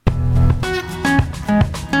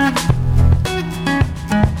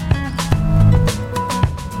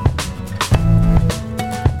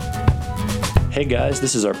Hey guys,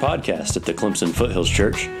 this is our podcast at the Clemson Foothills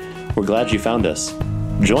Church. We're glad you found us.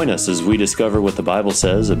 Join us as we discover what the Bible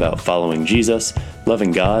says about following Jesus,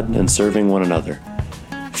 loving God, and serving one another.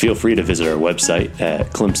 Feel free to visit our website at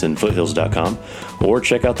clemsonfoothills.com or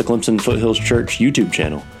check out the Clemson Foothills Church YouTube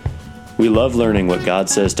channel. We love learning what God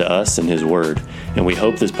says to us in His Word, and we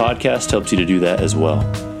hope this podcast helps you to do that as well.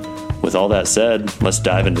 With all that said, let's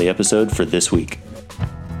dive into the episode for this week.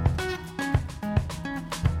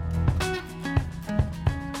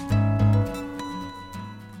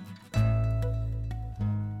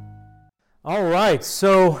 All right,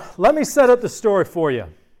 so let me set up the story for you.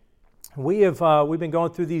 We've been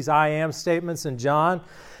going through these I am statements in John,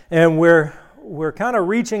 and we're kind of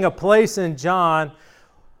reaching a place in John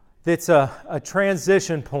that's a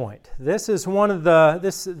transition point. This is one of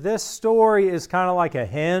this story is kind of like a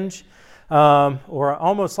hinge, or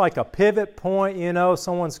almost like a pivot point. You know,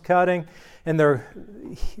 someone's cutting, and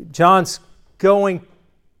John's going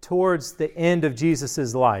towards the end of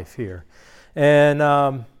Jesus' life here,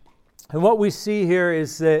 and what we see here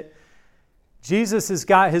is that Jesus has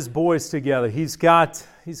got his boys together. He's got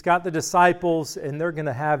the disciples, and they're going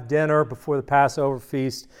to have dinner before the Passover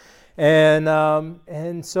feast,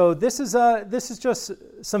 and so this is just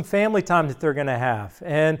some family time that they're going to have,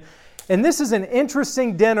 and this is an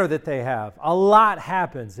interesting dinner that they have. A lot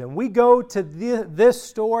happens, and we go to this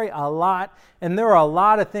story a lot, and there are a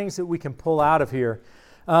lot of things that we can pull out of here.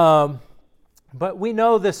 But we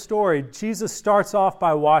know this story. Jesus starts off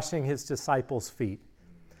by washing his disciples' feet.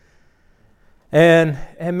 And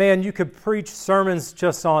man, you could preach sermons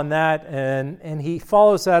just on that, and he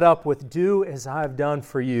follows that up with, "Do as I've done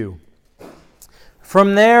for you."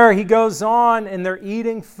 From there, he goes on, and they're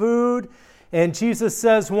eating food, and Jesus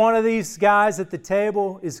says, one of these guys at the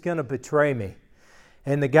table is going to betray me.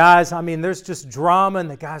 And the guys, there's just drama, and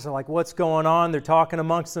the guys are like, what's going on? They're talking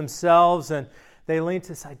amongst themselves, and they lean to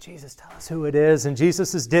the side, Jesus, tell us who it is. And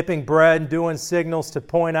Jesus is dipping bread and doing signals to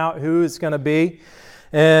point out who it's going to be.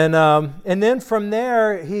 And then from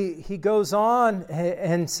there, he goes on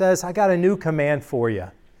and says, I got a new command for you.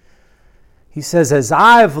 He says, as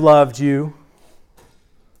I've loved you,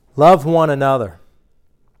 love one another.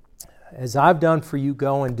 As I've done for you,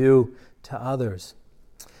 go and do to others.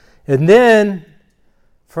 And then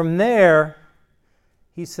from there,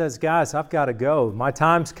 he says, guys, I've got to go. My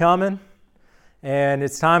time's coming. And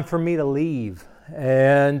it's time for me to leave.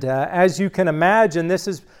 And as you can imagine, this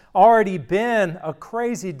has already been a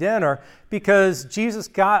crazy dinner because Jesus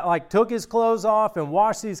took his clothes off and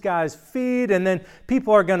washed these guys' feet, and then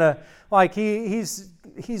people are gonna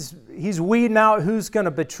he's weeding out who's gonna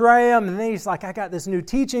betray him, and then he's like, I got this new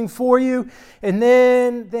teaching for you, and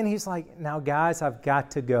then he's like, now guys, I've got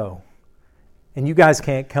to go, and you guys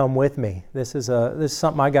can't come with me. This is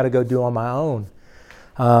something I got to go do on my own.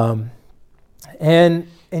 And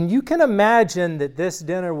you can imagine that this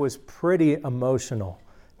dinner was pretty emotional,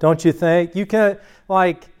 don't you think? You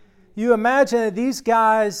imagine that these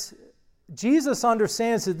guys, Jesus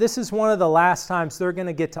understands that this is one of the last times they're going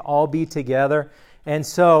to get to all be together. And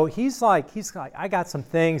so he's like, I got some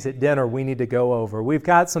things at dinner we need to go over. We've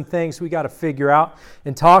got some things we got to figure out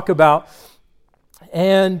and talk about.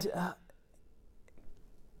 And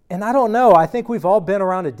I don't know, I think we've all been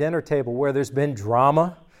around a dinner table where there's been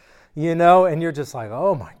drama. And you're just like,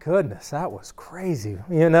 oh my goodness, that was crazy,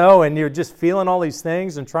 and you're just feeling all these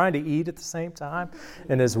things and trying to eat at the same time,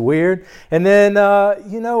 and it's weird. And then,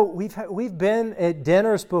 we've been at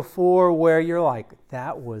dinners before where you're like,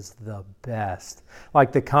 that was the best.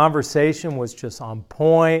 Like the conversation was just on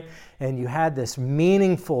point, and you had this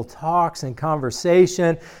meaningful talks and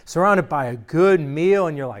conversation surrounded by a good meal,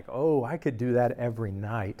 and you're like, oh, I could do that every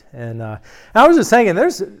night. And I was just thinking,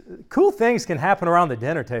 there's cool things can happen around the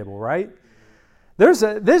dinner table, right? This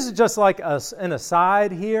is just like an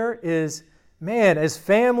aside here is, man, as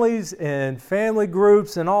families and family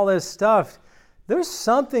groups and all this stuff, there's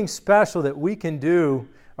something special that we can do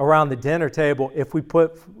around the dinner table if we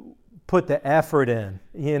put the effort in.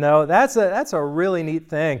 That's a really neat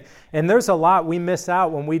thing. And there's a lot we miss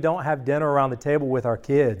out when we don't have dinner around the table with our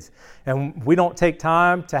kids, and we don't take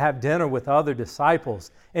time to have dinner with other disciples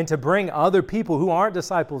and to bring other people who aren't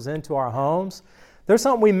disciples into our homes. There's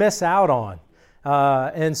something we miss out on.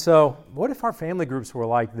 And so what if our family groups were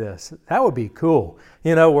like this? That would be cool.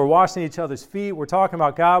 We're washing each other's feet. We're talking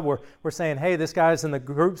about God. We're saying, hey, this guy's in the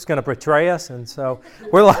group's going to betray us. And so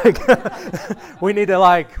we're like, we need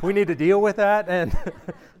to deal with that. And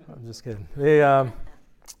I'm just kidding.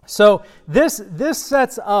 So this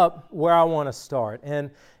sets up where I want to start. And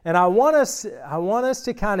I want us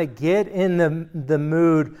to kind of get in the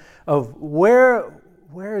mood of where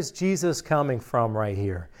is Jesus coming from right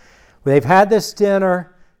here? They've had this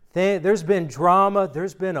dinner. There's been drama.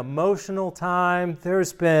 There's been emotional time.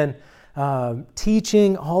 There's been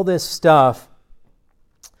teaching, all this stuff.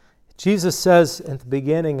 Jesus says at the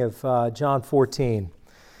beginning of John 14,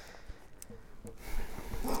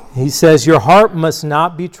 He says, "Your heart must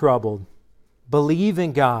not be troubled. Believe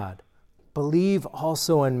in God. Believe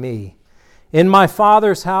also in me. In my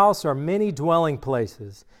Father's house are many dwelling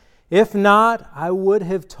places. If not, I would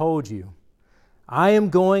have told you. I am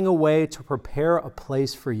going away to prepare a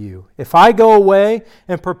place for you. If I go away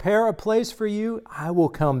and prepare a place for you, I will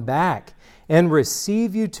come back and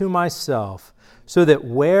receive you to myself, so that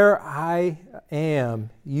where I am,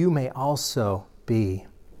 you may also be."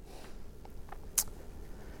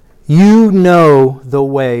 You know the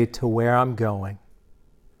way to where I'm going.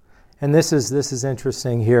 And this is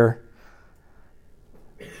interesting here.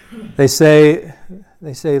 They say,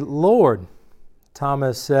 "Lord,"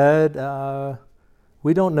 Thomas said,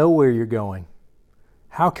 "we don't know where you're going.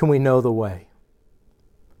 How can we know the way?"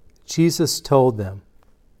 Jesus told them,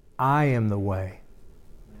 "I am the way,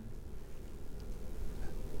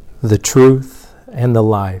 the truth, and the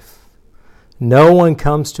life. No one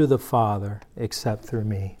comes to the Father except through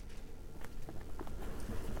me."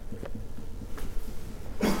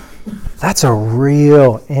 That's a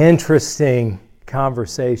real interesting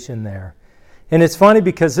conversation there. And it's funny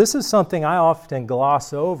because this is something I often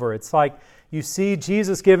gloss over. It's like you see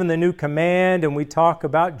Jesus giving the new command, and we talk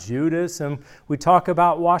about Judas, and we talk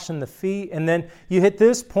about washing the feet, and then you hit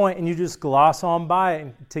this point and you just gloss on by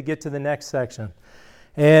it to get to the next section.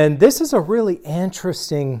 And this is a really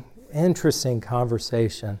interesting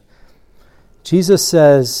conversation. Jesus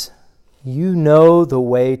says, "You know the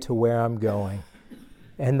way to where I'm going."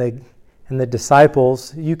 And the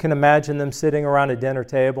disciples, you can imagine them sitting around a dinner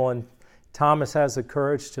table, and Thomas has the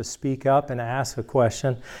courage to speak up and ask a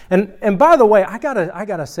question. And by the way, I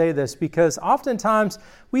gotta say this, because oftentimes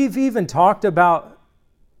we've even talked about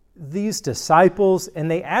these disciples, and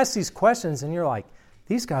they ask these questions, and you're like,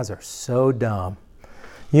 these guys are so dumb.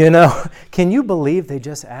 You know, can you believe they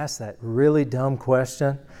just asked that really dumb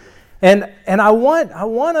question? And I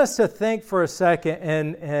want us to think for a second,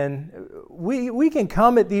 and we can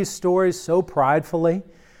come at these stories so pridefully.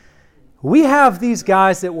 We have these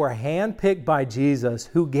guys that were handpicked by Jesus,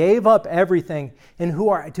 who gave up everything and who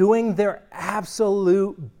are doing their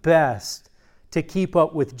absolute best to keep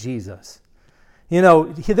up with Jesus. You know,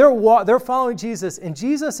 they're following Jesus, and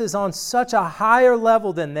Jesus is on such a higher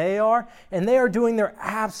level than they are, and they are doing their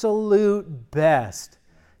absolute best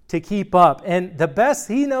to keep up. And the best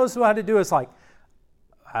he knows how to do is like,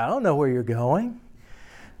 I don't know where you're going.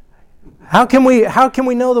 How can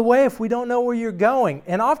we know the way if we don't know where you're going?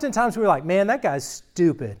 And oftentimes we're like, man, that guy's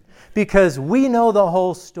stupid, because we know the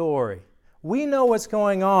whole story. We know what's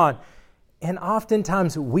going on. And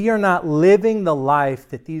oftentimes we are not living the life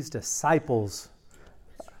that these disciples,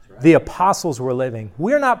 the apostles, were living.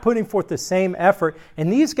 We're not putting forth the same effort.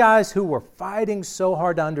 And these guys who were fighting so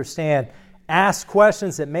hard to understand ask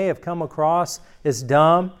questions that may have come across as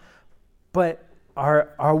dumb, but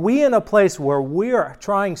are we in a place where we're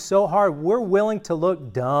trying so hard, we're willing to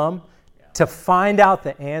look dumb to find out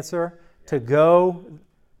the answer, to go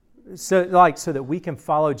so that we can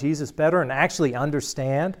follow Jesus better and actually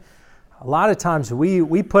understand? A lot of times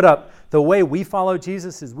we put up, the way we follow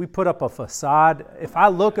Jesus is we put up a facade. If I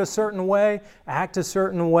look a certain way, act a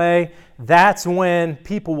certain way, that's when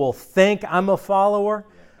people will think I'm a follower.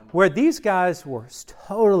 Where these guys were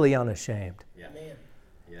totally unashamed. Yeah.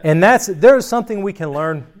 And there's something we can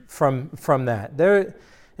learn from that.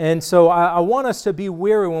 And so I want us to be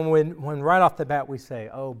weary when right off the bat we say,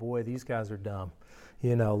 oh boy, these guys are dumb.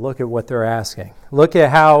 You know, look at what they're asking. Look at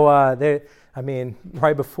how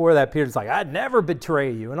right before that, Peter's like, I'd never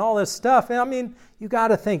betray you, and all this stuff. And I mean, you got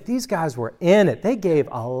to think, these guys were in it. They gave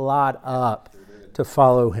a lot up to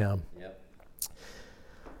follow him.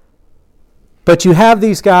 But you have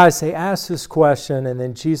these guys, they ask this question, and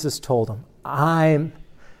then Jesus told them, I'm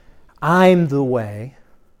the way,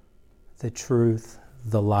 the truth,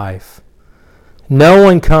 the life. No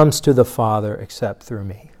one comes to the Father except through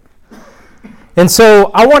me. And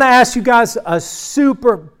so I want to ask you guys a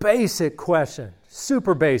super basic question.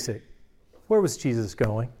 Super basic. Where was Jesus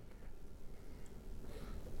going?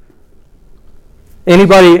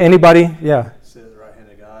 Anybody? Yeah. Sit at the right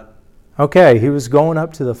hand of God. Okay, he was going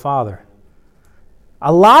up to the Father.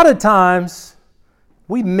 A lot of times,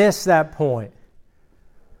 we miss that point.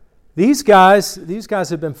 These guys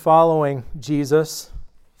have been following Jesus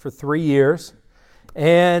for 3 years,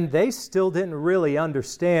 and they still didn't really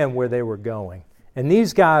understand where they were going. And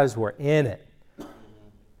these guys were in it.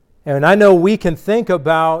 And I know we can think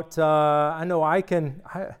about, like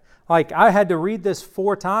Like, I had to read this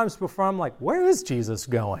 4 times before I'm like, where is Jesus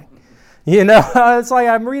going? You know, it's like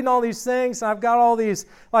I'm reading all these things, and I've got all these,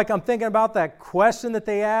 like I'm thinking about that question that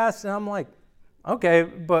they asked, and I'm like, okay,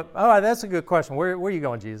 but that's a good question. Where are you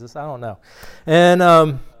going, Jesus? I don't know. And he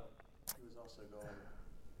was also going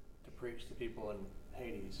to preach to people in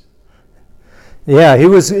Hades. Yeah, he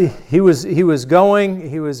was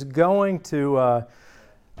going to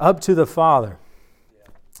up to the Father,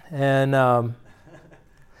 and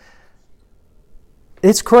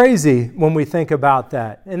it's crazy when we think about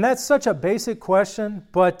that. And that's such a basic question,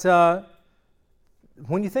 but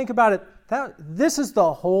when you think about it, this is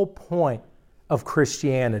the whole point of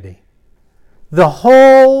Christianity. The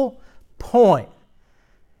whole point.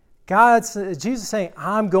 Jesus saying,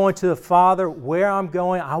 I'm going to the Father. Where I'm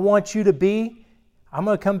going, I want you to be. I'm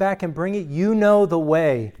going to come back and bring it. You know the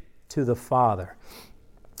way to the Father.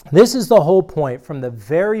 This is the whole point from the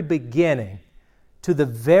very beginning to the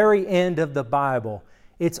very end of the Bible.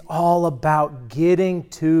 It's all about getting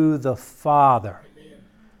to the Father. Amen.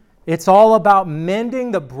 It's all about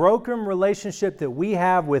mending the broken relationship that we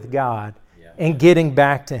have with God and getting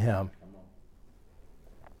back to Him.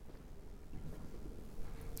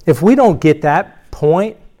 If we don't get that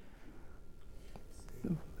point,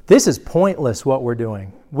 this is pointless what we're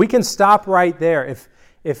doing. We can stop right there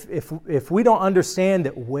if we don't understand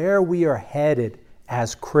that where we are headed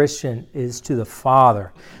as Christian is to the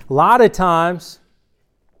Father. A lot of times,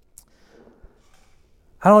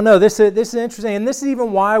 I don't know, this is interesting, and this is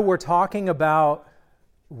even why we're talking about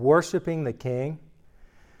worshiping the King.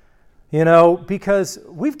 You know, because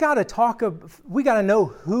we've got to know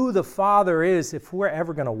who the Father is if we're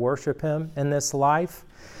ever going to worship Him in this life.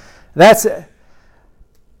 That's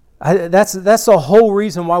the whole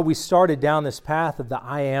reason why we started down this path of the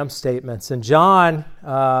I am statements. In John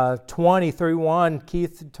 20:1,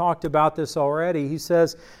 Keith talked about this already. He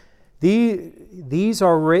says, These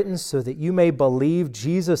are written so that you may believe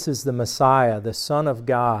Jesus is the Messiah, the Son of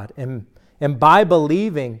God, and by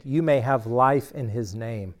believing you may have life in His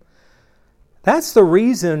name. That's the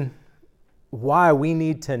reason why we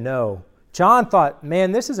need to know. John thought,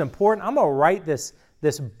 man, this is important. I'm going to write this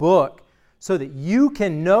book so that you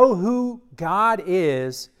can know who God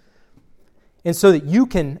is and so that you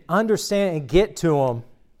can understand and get to Him.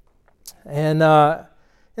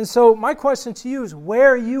 And so my question to you is,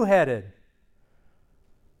 where are you headed?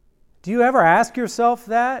 Do you ever ask yourself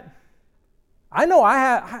that? I know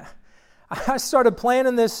I started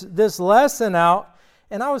planning this lesson out,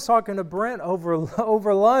 and I was talking to Brent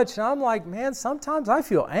over lunch, and I'm like, man, sometimes I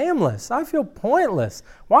feel aimless. I feel pointless.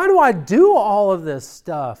 Why do I do all of this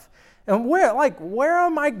stuff? And where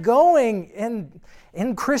am I going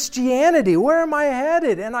in Christianity? Where am I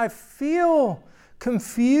headed? And I feel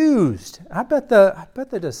confused. I bet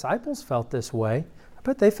the disciples felt this way. I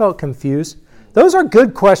bet they felt confused. Those are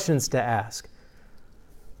good questions to ask.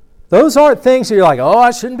 Those aren't things that you're like, oh,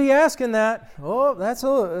 I shouldn't be asking that. Oh, that's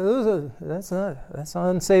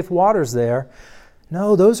unsafe waters there.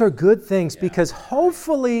 No, those are good things because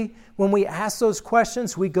hopefully when we ask those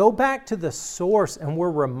questions, we go back to the source and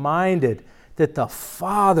we're reminded that the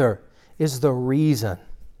Father is the reason.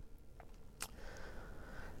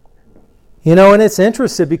 You know, and it's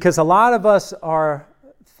interesting because a lot of us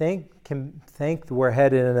can think we're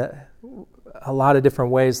headed in a lot of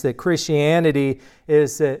different ways, that Christianity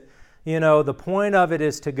is that, you know, the point of it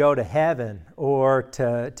is to go to heaven or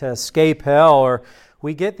to escape hell, or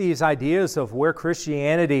we get these ideas of where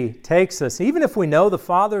Christianity takes us. Even if we know the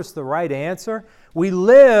Father's the right answer, we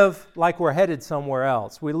live like we're headed somewhere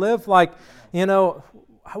else. We live like, you know,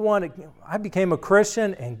 I became a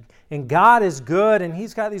Christian and God is good and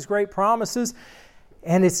He's got these great promises,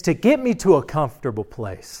 and it's to get me to a comfortable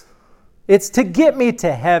place. It's to get me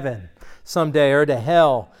to heaven someday or to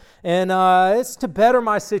hell. And it's to better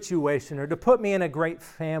my situation or to put me in a great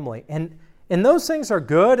family. And those things are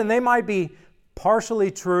good, and they might be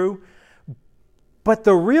partially true. But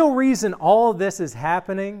the real reason all of this is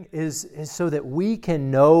happening is so that we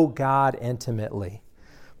can know God intimately.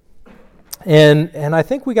 And I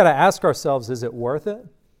think we got to ask ourselves, is it worth it?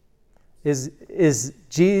 Is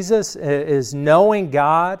Jesus, is knowing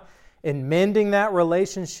God and mending that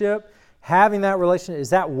relationship, having that relationship,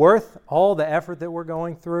 is that worth all the effort that we're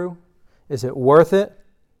going through? Is it worth it?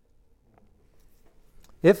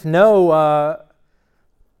 If no,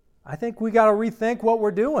 I think we got to rethink what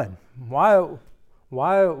we're doing.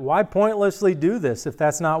 Why pointlessly do this if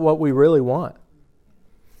that's not what we really want?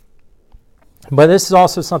 But this is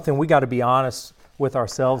also something we got to be honest with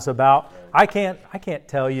ourselves about. I can't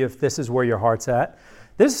tell you if this is where your heart's at.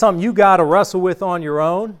 This is something you got to wrestle with on your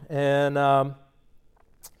own, and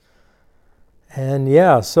And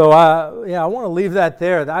yeah, so I want to leave that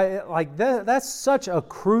there. That's such a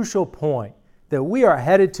crucial point, that we are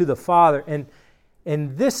headed to the Father.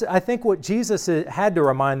 And this, I think, what Jesus had to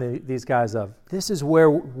remind these guys of. This is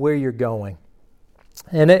where you're going.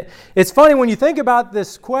 And it's funny when you think about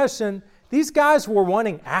this question. These guys were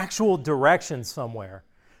wanting actual directions somewhere.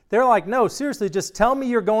 They're like, no, seriously, just tell me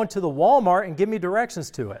you're going to the Walmart and give me directions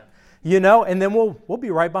to it, and then we'll be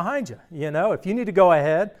right behind you. If you need to go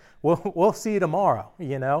ahead, we'll see you tomorrow.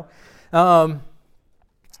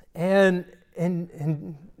 And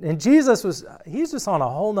Jesus he's just on a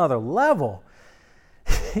whole nother level.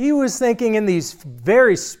 He was thinking in these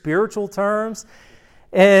very spiritual terms.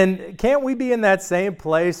 And can't we be in that same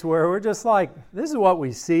place where we're just like, this is what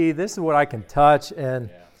we see, this is what I can touch, and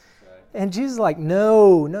Jesus is like,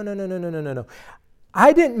 no.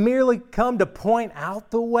 I didn't merely come to point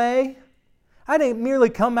out the way. I didn't merely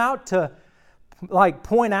come out to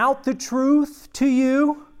point out the truth to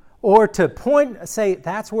you or to say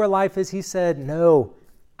that's where life is. He said, no,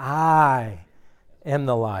 I am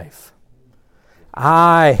the life.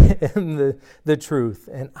 I am the truth,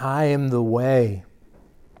 and I am the way.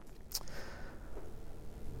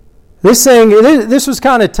 This was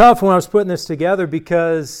kind of tough when I was putting this together,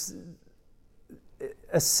 because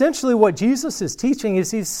essentially what Jesus is teaching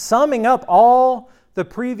is he's summing up all the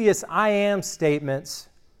previous I am statements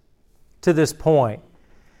to this point.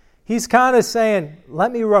 He's kind of saying,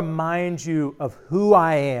 let me remind you of who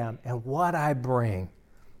I am and what I bring.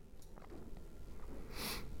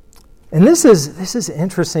 And this is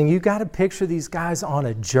interesting. You've got to picture these guys on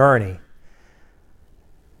a journey.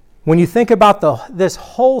 When you think about this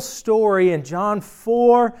whole story in John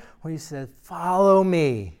 4, where he said, follow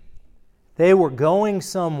me. They were going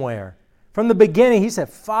somewhere. From the beginning, he said,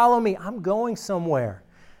 follow me. I'm going somewhere.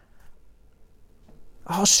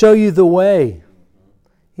 I'll show you the way.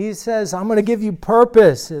 He says, I'm going to give you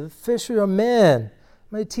purpose, fisher of men.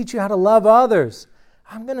 I'm going to teach you how to love others.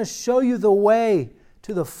 I'm going to show you the way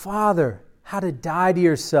to the Father, how to die to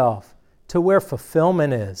yourself, to where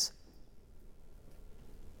fulfillment is.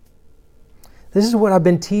 This is what I've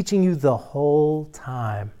been teaching you the whole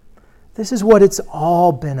time. This is what it's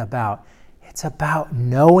all been about. It's about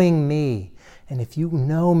knowing me. And if you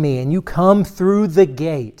know me and you come through the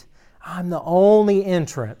gate, I'm the only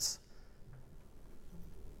entrance,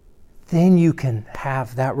 then you can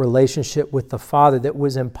have that relationship with the Father that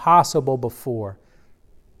was impossible before.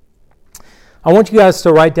 I want you guys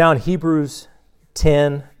to write down Hebrews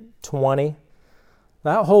 10:20.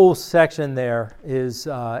 That whole section there is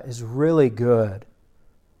really good.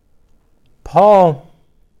 Paul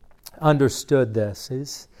understood this. He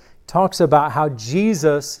talks about how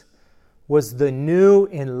Jesus was the new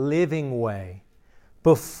and living way.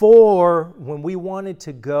 Before, when we wanted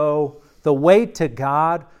to go, the way to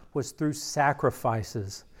God was through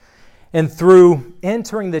sacrifices and through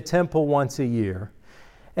entering the temple once a year.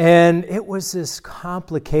 And it was this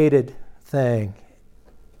complicated thing.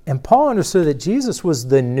 And Paul understood that Jesus was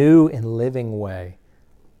the new and living way.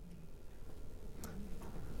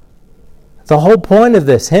 The whole point of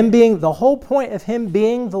this, the whole point of him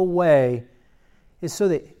being the way, is so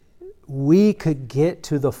that we could get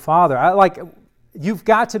to the Father. You've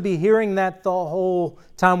got to be hearing that the whole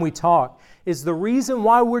time we talk. Is the reason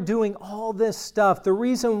why we're doing all this stuff, the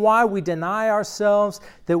reason why we deny ourselves,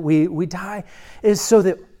 that we die, is so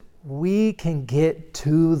that we can get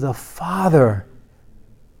to the Father.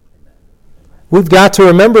 We've got to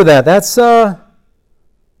remember that. That's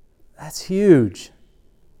huge.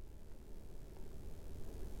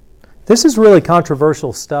 This is really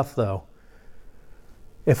controversial stuff, though.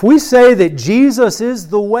 If we say that Jesus is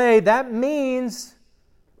the way, that means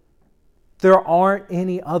there aren't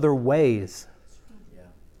any other ways.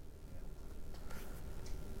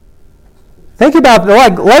 Think about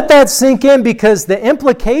let that sink in, because the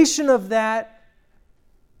implication of that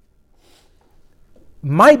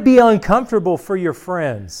might be uncomfortable for your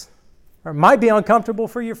friends, or it might be uncomfortable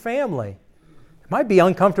for your family. It might be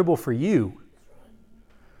uncomfortable for you.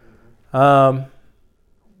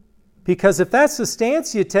 Because if that's the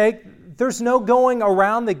stance you take, there's no going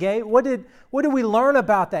around the gate. What did we learn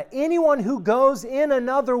about that? Anyone who goes in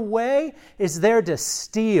another way is there to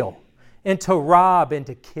steal and to rob and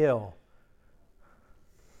to kill.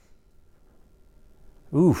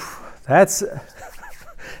 Oof, that's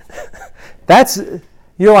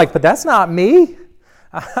you're like, but that's not me.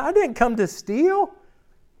 I didn't come to steal.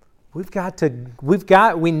 We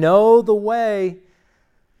know the way.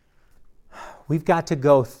 We've got to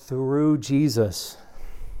go through Jesus.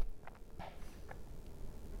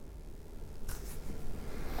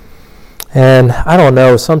 And I don't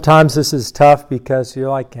know, sometimes this is tough because you're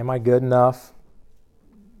like, am I good enough?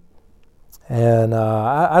 And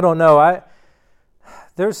I don't know.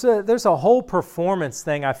 There's a whole performance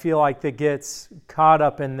thing I feel like that gets caught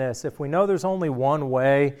up in this. If we know there's only one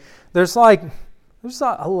way, there's a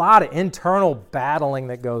lot of internal battling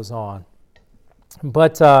that goes on.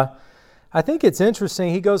 But I think it's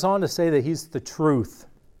interesting. He goes on to say that he's the truth.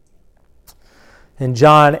 In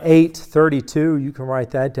John 8:32, you can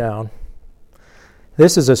write that down.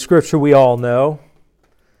 This is a scripture we all know.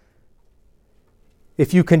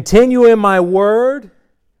 If you continue in my word,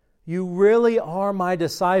 you really are my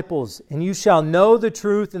disciples, and you shall know the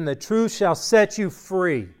truth, and the truth shall set you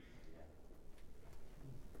free.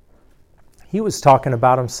 He was talking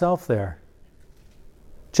about himself there.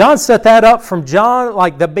 John set that up from John,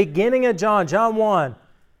 like the beginning of John 1.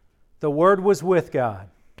 The Word was with God,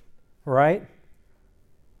 right?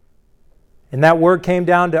 And that Word came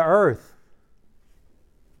down to earth.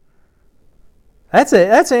 That's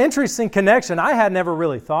an interesting connection I had never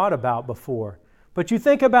really thought about before. But you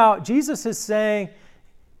think about, Jesus is saying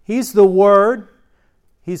He's the Word.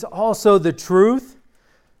 He's also the truth.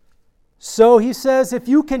 So He says, if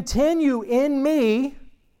you continue in me,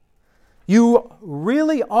 you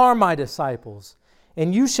really are my disciples.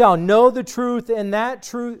 And you shall know the truth, and that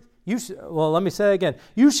truth, let me say it again.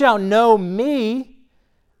 You shall know me,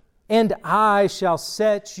 and I shall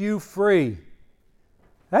set you free.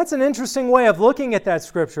 That's an interesting way of looking at that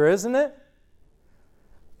scripture, isn't it?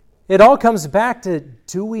 It all comes back to,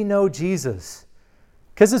 do we know Jesus?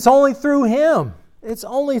 Because it's only through Him. It's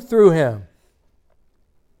only through Him.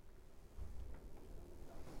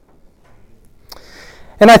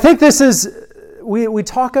 And I think this is, we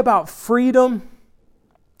talk about freedom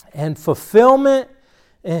and fulfillment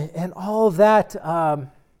and all of that.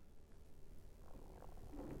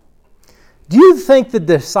 Do you think the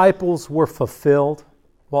disciples were fulfilled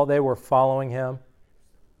while they were following Him?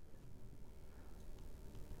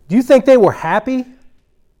 Do you think they were happy?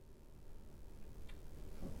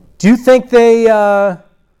 Do you think they...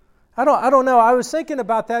 I don't know. I was thinking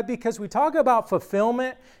about that because we talk about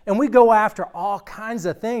fulfillment and we go after all kinds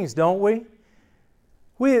of things, don't we?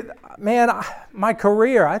 My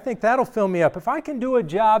career, I think that'll fill me up. If I can do a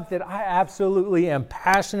job that I absolutely am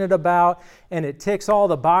passionate about and it ticks all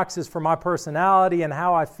the boxes for my personality and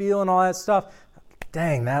how I feel and all that stuff,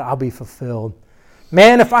 dang, I'll be fulfilled.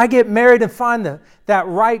 Man, if I get married and find that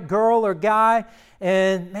right girl or guy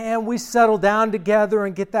and, man, we settle down together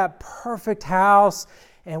and get that perfect house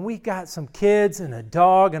and we got some kids and a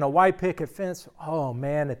dog and a white picket fence, oh,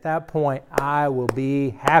 man, at that point, I will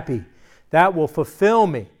be happy. That will fulfill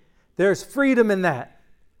me. There's freedom in that.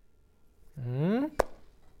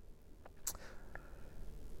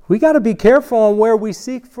 We got to be careful on where we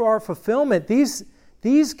seek for our fulfillment.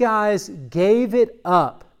 These guys gave it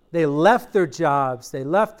up. They left their jobs. They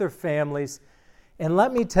left their families. And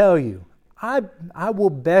let me tell you, I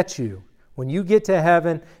will bet you, when you get to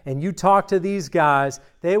heaven and you talk to these guys,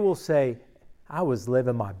 they will say, I was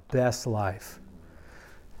living my best life.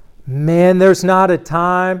 Man, there's not a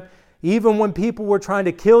time, even when people were trying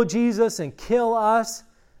to kill Jesus and kill us,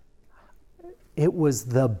 it was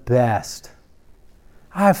the best.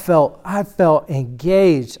 I felt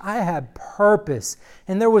engaged. I had purpose.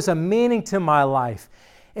 And there was a meaning to my life.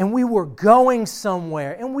 And we were going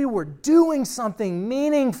somewhere. And we were doing something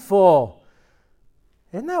meaningful.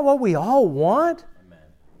 Isn't that what we all want? Amen.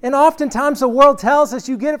 And oftentimes the world tells us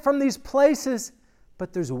you get it from these places.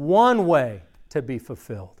 But there's one way to be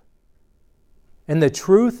fulfilled. And the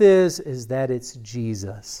truth is that it's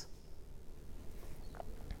Jesus.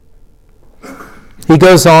 He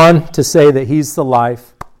goes on to say that He's the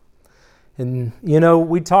life. And,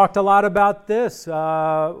 we talked a lot about this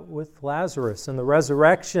with Lazarus and the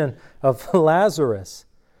resurrection of Lazarus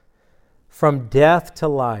from death to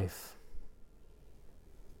life.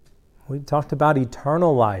 We talked about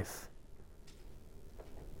eternal life.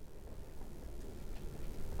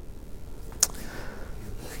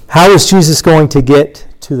 How is Jesus going to get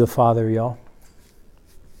to the Father, y'all?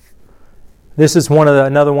 This is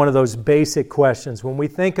another one of those basic questions. When we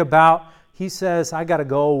think about, He says, I got to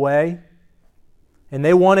go away, and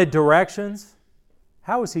they wanted directions,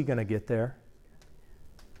 how is He going to get there?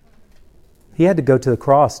 He had to go to the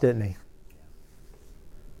cross, didn't He?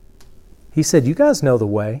 He said, you guys know the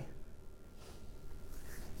way.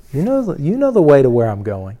 You know the way to where I'm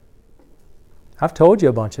going. I've told you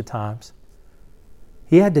a bunch of times.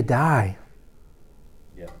 He had to die.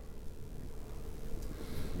 Yeah.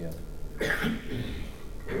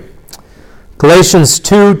 Galatians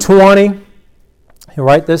 2:20.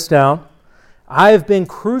 Write this down. I have been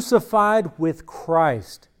crucified with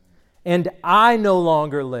Christ, and I no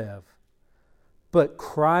longer live, but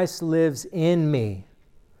Christ lives in me.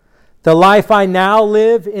 The life I now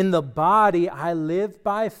live in the body, I live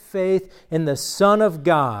by faith in the Son of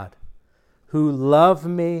God, who loved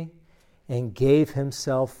me and gave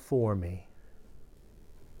himself for me.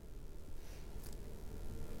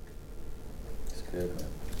 That's good, man.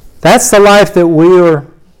 That's the life that we are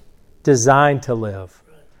designed to live.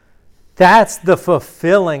 That's the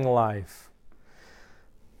fulfilling life.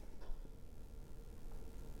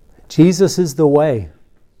 Jesus is the way.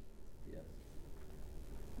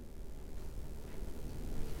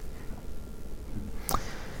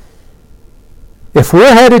 If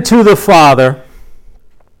we're headed to the Father,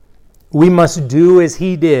 we must do as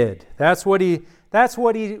he did. That's what he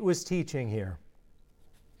was teaching here.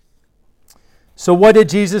 So what did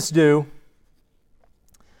Jesus do?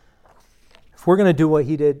 If we're going to do what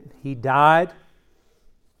he did, he died.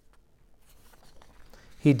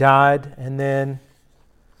 He died, and then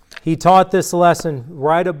he taught this lesson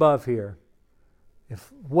right above here.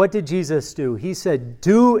 What did Jesus do? He said,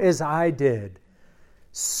 "Do as I did.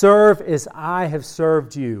 Serve as I have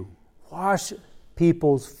served you." Wash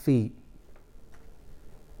people's feet.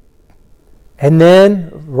 And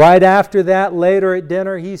then, right after that, later at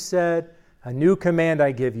dinner, he said, "A new command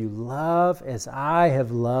I give you, love as I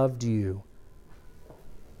have loved you."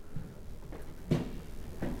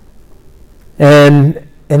 And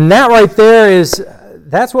that right there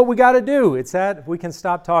that's what we got to do. It's that we can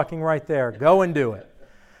stop talking right there. Go and do it.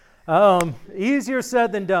 Easier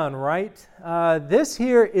said than done, right? This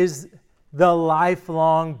here is the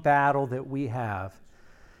lifelong battle that we have.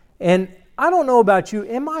 And I don't know about you,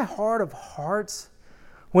 in my heart of hearts,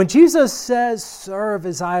 when Jesus says, "Serve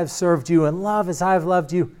as I have served you and love as I have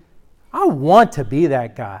loved you," I want to be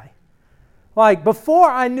that guy. Like, before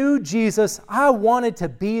I knew Jesus, I wanted to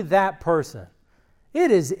be that person. It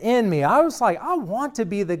is in me. I was like, I want to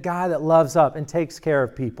be the guy that loves up and takes care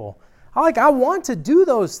of people. I want to do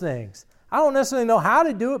those things. I don't necessarily know how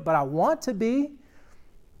to do it, but I want to be.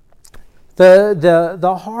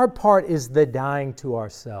 The hard part is the dying to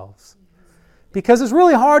ourselves. Because it's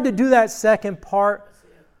really hard to do that second part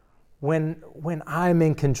when I'm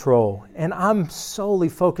in control and I'm solely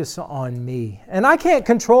focused on me. And I can't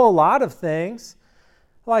control a lot of things.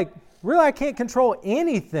 Really, I can't control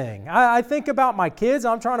anything. I think about my kids.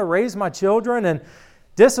 I'm trying to raise my children and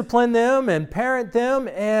discipline them and parent them,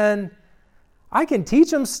 and I can teach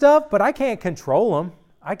them stuff, but I can't control them.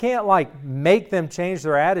 I can't make them change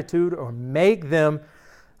their attitude or make them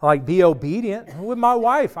be obedient. With my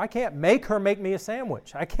wife, I can't make her make me a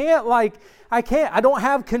sandwich. I don't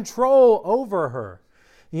have control over her.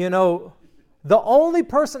 You know, the only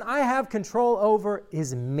person I have control over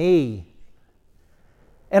is me.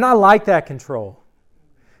 And I like that control.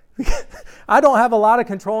 I don't have a lot of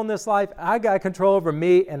control in this life. I got control over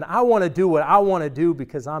me, and I want to do what I want to do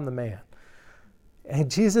because I'm the man. And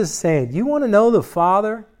Jesus is saying, you want to know the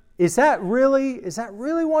Father? Is that really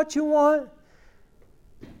what you want?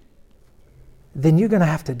 Then you're going to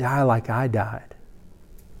have to die like I died.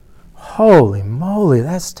 Holy moly,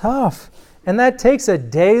 that's tough. And that takes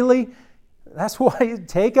that's why you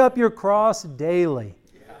take up your cross daily.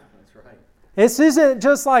 This isn't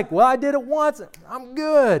just I did it once, I'm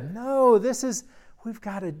good. No, we've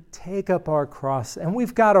got to take up our cross and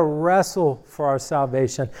we've got to wrestle for our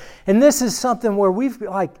salvation. And this is something where we've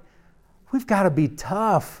got to be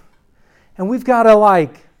tough. And we've got to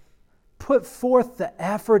put forth the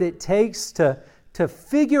effort it takes to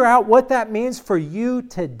figure out what that means for you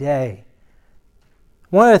today.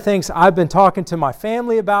 One of the things I've been talking to my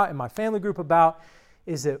family about and my family group about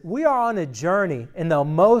is that we are on a journey, and the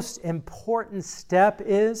most important step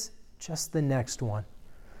is just the next one.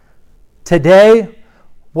 Today,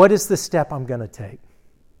 what is the step I'm going to take?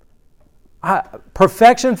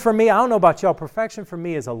 Perfection for me, I don't know about y'all, perfection for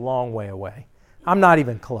me is a long way away. I'm not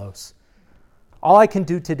even close. All I can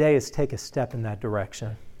do today is take a step in that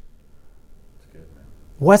direction. That's good, man.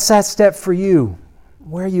 What's that step for you?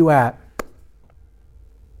 Where are you at?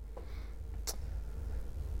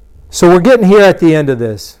 So we're getting here at the end of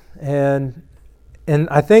this, and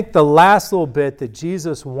I think the last little bit that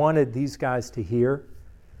Jesus wanted these guys to hear,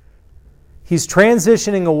 he's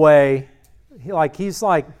transitioning away. He's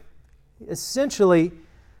essentially,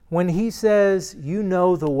 when he says, you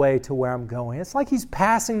know the way to where I'm going, it's like he's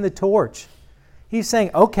passing the torch. He's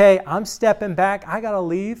saying, okay, I'm stepping back. I got to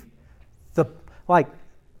leave.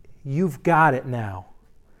 You've got it now.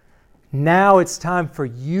 Now it's time for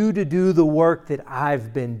you to do the work that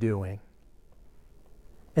I've been doing.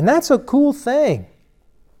 And that's a cool thing.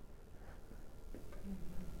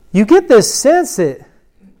 You get this sense that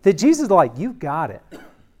Jesus is you've got it.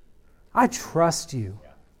 I trust you.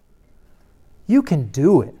 You can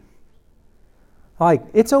do it. Like,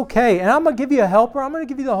 it's okay. And I'm going to give you a helper. I'm going to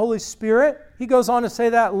give you the Holy Spirit. He goes on to say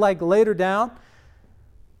that like later down.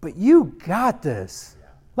 But you got this.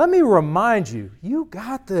 Let me remind you, you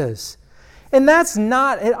got this. And that's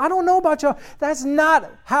not, I don't know about y'all, that's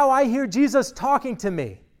not how I hear Jesus talking to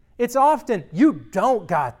me. It's often, you don't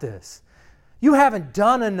got this. You haven't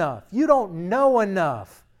done enough. You don't know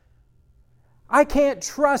enough. I can't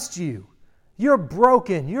trust you. You're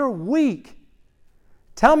broken. You're weak.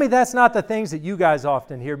 Tell me that's not the things that you guys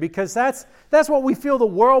often hear, because that's what we feel the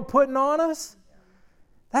world putting on us.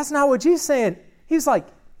 That's not what Jesus is saying. He's like,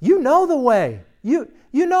 you know the way. You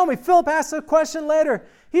know me. Philip asked a question later.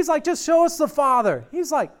 He's like, just show us the Father.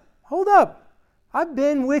 He's like, hold up. I've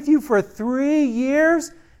been with you for 3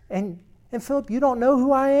 years, and Philip, you don't know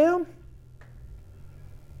who I am?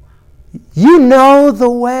 You know the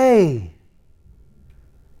way.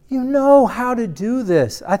 You know how to do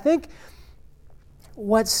this. I think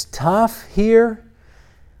what's tough here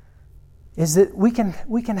is that we can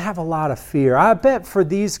have a lot of fear. I bet for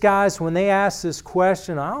these guys, when they ask this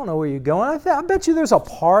question, I don't know where you're going. I bet you there's a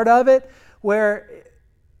part of it where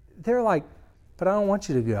they're like, but I don't want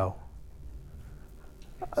you to go.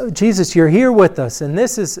 Oh, Jesus, you're here with us, and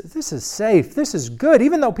this is safe. This is good.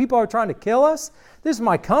 Even though people are trying to kill us, this is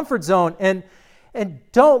my comfort zone. And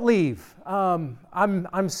don't leave.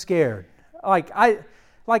 I'm scared. I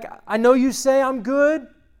know you say I'm good,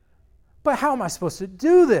 but how am I supposed to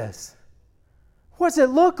do this? What's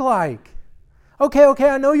it look like? Okay,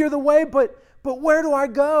 I know you're the way, but where do I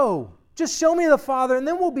go? Just show me the Father, and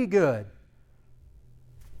then we'll be good.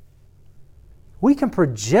 We can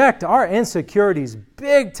project our insecurities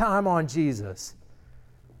big time on Jesus.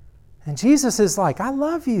 And Jesus is like, I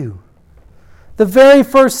love you. The very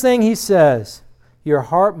first thing he says, your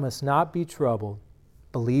heart must not be troubled.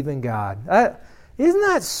 Believe in God. Isn't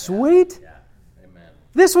that sweet? Yeah. Amen.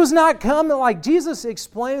 This was not coming, like Jesus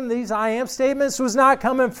explained these I am statements, was not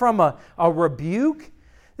coming from a rebuke.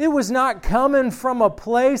 It was not coming from a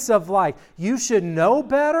place of like, you should know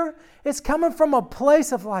better. It's coming from a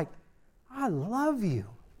place of like, I love you.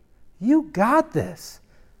 You got this.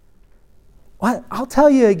 I'll tell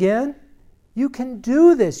you again. You can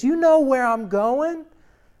do this. You know where I'm going.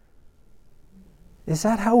 Is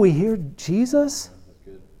that how we hear Jesus?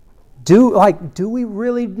 Do we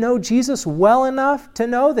really know Jesus well enough to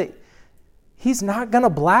know that He's not going to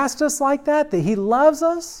blast us like that? That He loves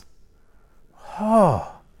us?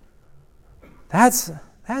 Oh, that's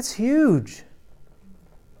huge.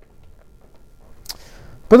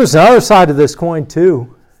 But there's another side of this coin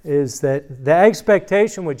too, is that the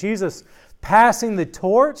expectation with Jesus passing the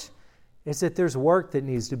torch is that there's work that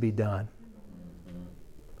needs to be done.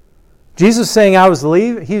 Jesus saying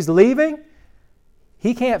He's leaving.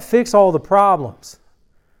 He can't fix all the problems.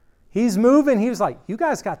 He's moving. He was like, you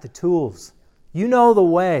guys got the tools. You know the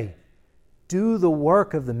way. Do the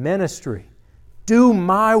work of the ministry. Do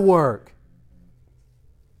my work.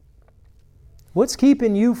 What's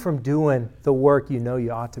keeping you from doing the work you know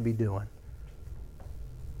you ought to be doing?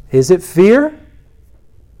 Is it fear?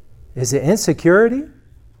 Is it insecurity?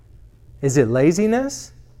 Is it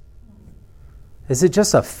laziness? Is it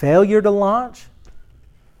just a failure to launch?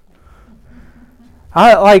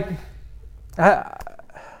 I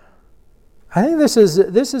think this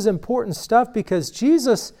is important stuff, because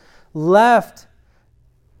Jesus left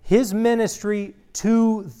His ministry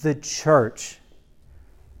to the church.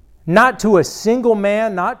 Not to a single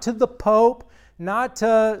man, not to the Pope, not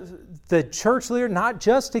to the church leader, not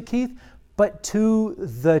just to Keith, but to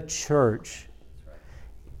the church.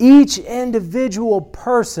 Each individual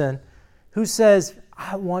person who says,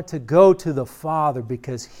 I want to go to the Father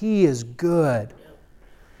because He is good.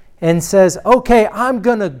 And says, okay, I'm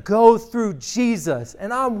going to go through Jesus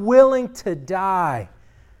and I'm willing to die.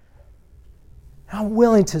 I'm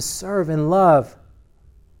willing to serve and love.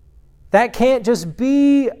 That can't just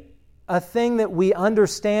be a thing that we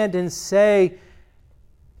understand and say.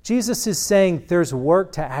 Jesus is saying there's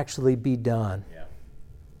work to actually be done. Yeah.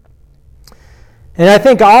 And I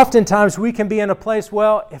think oftentimes we can be in a place,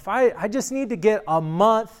 well, if I just need to get a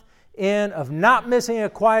month in of not missing a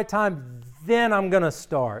quiet time, then I'm going to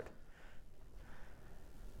start.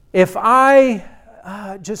 If I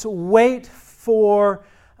just wait for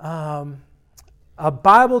a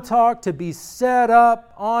Bible talk to be set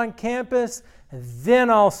up on campus, then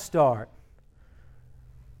I'll start.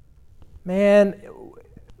 Man,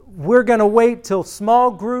 we're going to wait till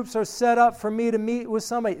small groups are set up for me to meet with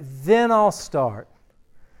somebody, then I'll start.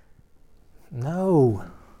 No.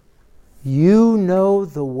 You know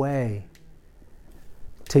the way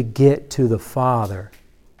to get to the Father.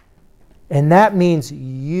 And that means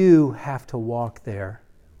you have to walk there.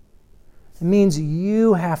 It means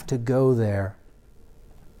you have to go there.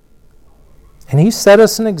 And he set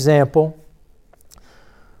us an example,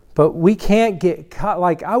 but we can't get caught.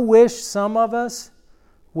 Like, I wish some of us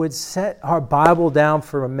would set our Bible down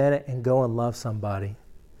for a minute and go and love somebody.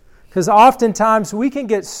 Because oftentimes we can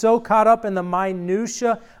get so caught up in the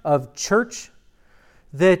minutia of church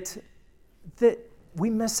that we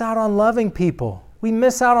miss out on loving people. We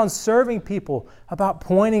miss out on serving people, about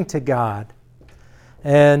pointing to God.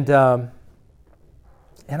 And I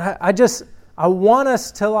want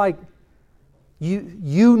us to, like,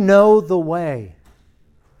 you know the way.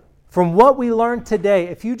 From what we learned today,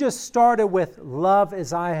 if you just started with love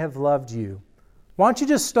as I have loved you, why don't you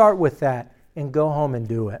just start with that and go home and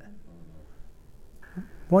do it?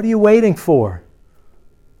 What are you waiting for?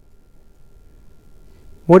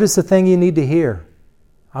 What is the thing you need to hear?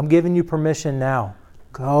 I'm giving you permission now.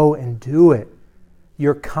 Go and do it.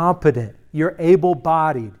 You're competent. You're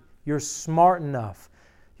able-bodied. You're smart enough.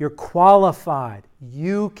 You're qualified.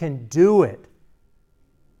 You can do it.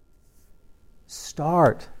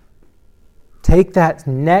 Start. Take that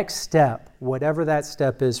next step, whatever that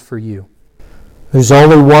step is for you. There's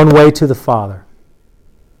only one way to the Father.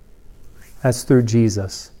 That's through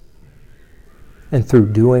Jesus and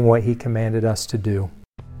through doing what He commanded us to do.